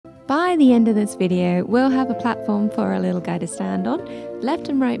By the end of this video, we'll have a platform for our little guy to stand on, left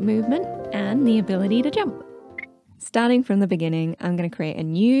and right movement, and the ability to jump. Starting from the beginning, I'm going to create a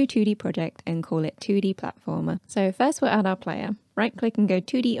new 2D project and call it 2D Platformer. So first we'll add our player. Right click and go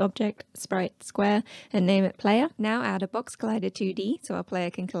 2D Object, Sprite, Square, and name it Player. Now add a Box Collider 2D so our player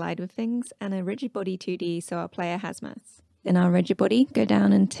can collide with things, and a Rigid Body 2D so our player has mass. In our Rigid Body, go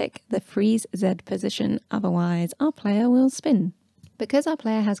down and tick the Freeze Z position, otherwise our player will spin. Because our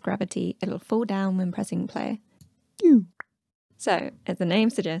player has gravity, it'll fall down when pressing play. So, as the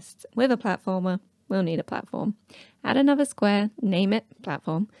name suggests, with a platformer, we'll need a platform. Add another square, name it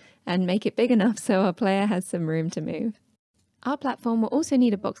Platform, and make it big enough so our player has some room to move. Our platform will also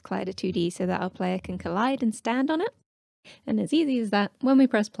need a Box Collider 2D so that our player can collide and stand on it. And as easy as that, when we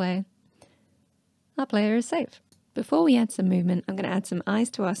press play, our player is safe. Before we add some movement, I'm going to add some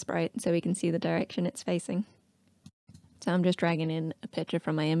eyes to our sprite so we can see the direction it's facing. So I'm just dragging in a picture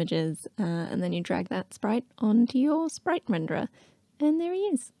from my images, and then you drag that sprite onto your sprite renderer, and there he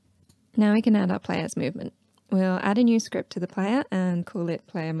is. Now we can add our player's movement. We'll add a new script to the player and call it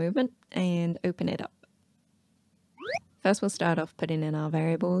player movement and open it up. First we'll start off putting in our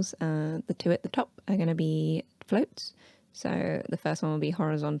variables. The two at the top are going to be floats. So the first one will be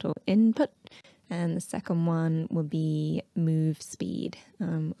horizontal input, and the second one will be move speed.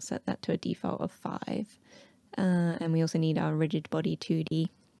 We'll set that to a default of 5. And we also need our rigid body 2D,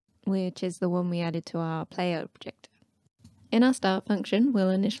 which is the one we added to our player object. In our start function, we'll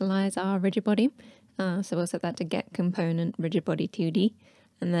initialize our rigid body. So we'll set that to get component rigid body 2D.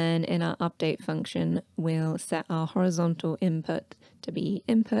 And then in our update function, we'll set our horizontal input to be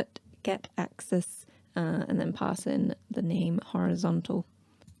input get axis, and then pass in the name horizontal.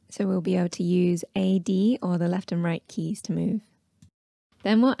 So we'll be able to use AD or the left and right keys to move.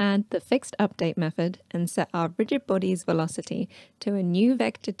 Then we'll add the fixed update method and set our rigid body's velocity to a new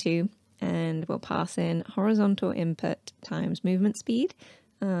vector 2, and we'll pass in horizontal input times movement speed,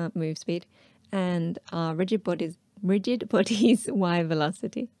 move speed, and our rigid body's y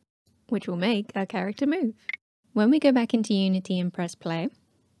velocity, which will make our character move. When we go back into Unity and press play,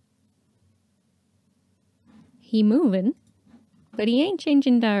 he moving, but he ain't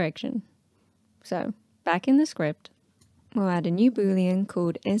changing direction. So back in the script, we'll add a new boolean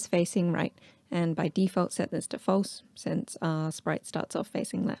called isFacingRight, and by default set this to false since our sprite starts off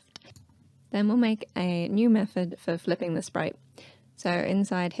facing left. Then we'll make a new method for flipping the sprite. So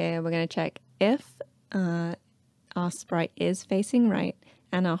inside here we're going to check if our sprite is facing right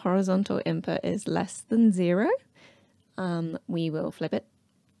and our horizontal input is less than 0, we will flip it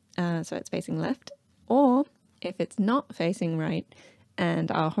so it's facing left. Or if it's not facing right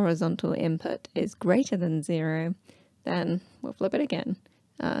and our horizontal input is greater than 0, then we'll flip it again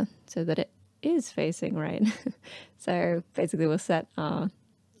so that it is facing right. So basically we'll set our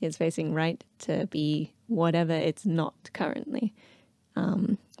is facing right to be whatever it's not currently.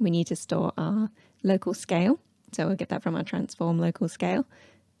 We need to store our local scale, so we'll get that from our transform local scale.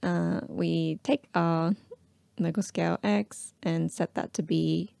 We take our local scale x and set that to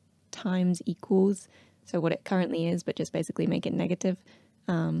be times equals, so what it currently is, but just basically make it negative,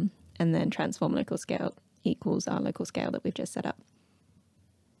 and then transform local scale equals our local scale that we've just set up.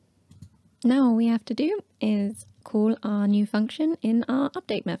 Now all we have to do is call our new function in our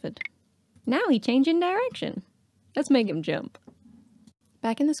update method. Now he changing direction. Let's make him jump.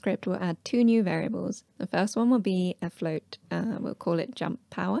 Back in the script, we'll add 2 new variables. The first one will be a float. We'll call it jump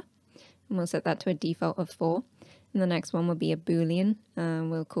power, and we'll set that to a default of 4. And the next one will be a boolean.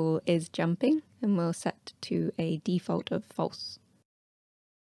 We'll call isJumping, and we'll set to a default of false.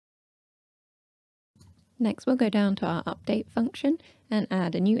 Next, we'll go down to our update function and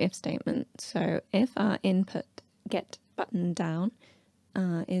add a new if statement. So if our input get button down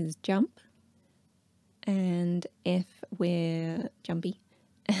is jump, and if we're jumpy,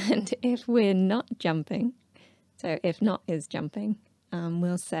 and if we're not jumping, so if not is jumping,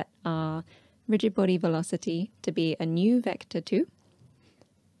 we'll set our rigid body velocity to be a new vector 2,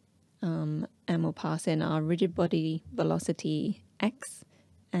 and we'll pass in our rigid body velocity x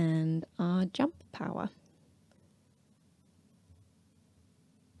and our jump power.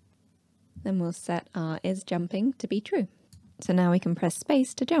 Then we'll set our isJumping to be true. So now we can press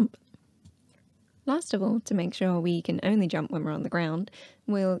space to jump. Last of all, to make sure we can only jump when we're on the ground,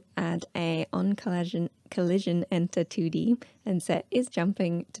 we'll add a onCollision enter 2D and set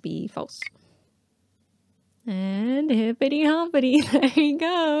isJumping to be false. And hippity hoppity, there you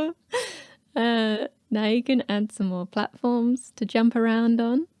go. Now you can add some more platforms to jump around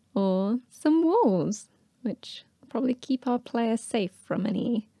on, or some walls, which will probably keep our player safe from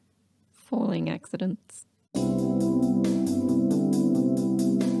any falling accidents.